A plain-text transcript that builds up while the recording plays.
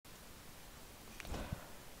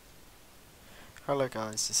Hello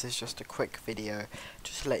guys, this is just a quick video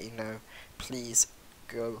just to let you know, please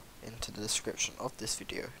go into the description of this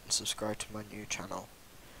video and subscribe to my new channel.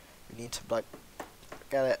 We need to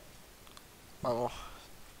get it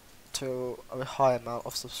to a high amount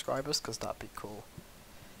of subscribers, because that'd be cool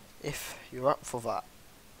if you're up for that.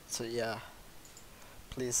 So yeah,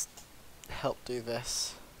 please help do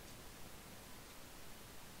this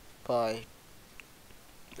by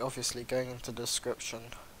obviously going into the description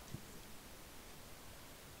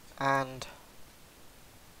and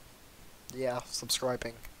yeah,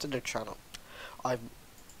 subscribing to the channel. I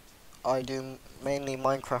do mainly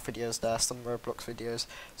Minecraft videos there, some Roblox videos,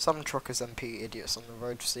 some Truckers MP Idiots on the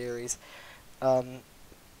Road series. Well,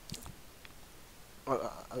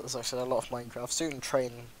 as I said, a lot of Minecraft. Soon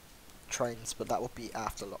trains, but that will be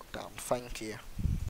after lockdown. Thank you.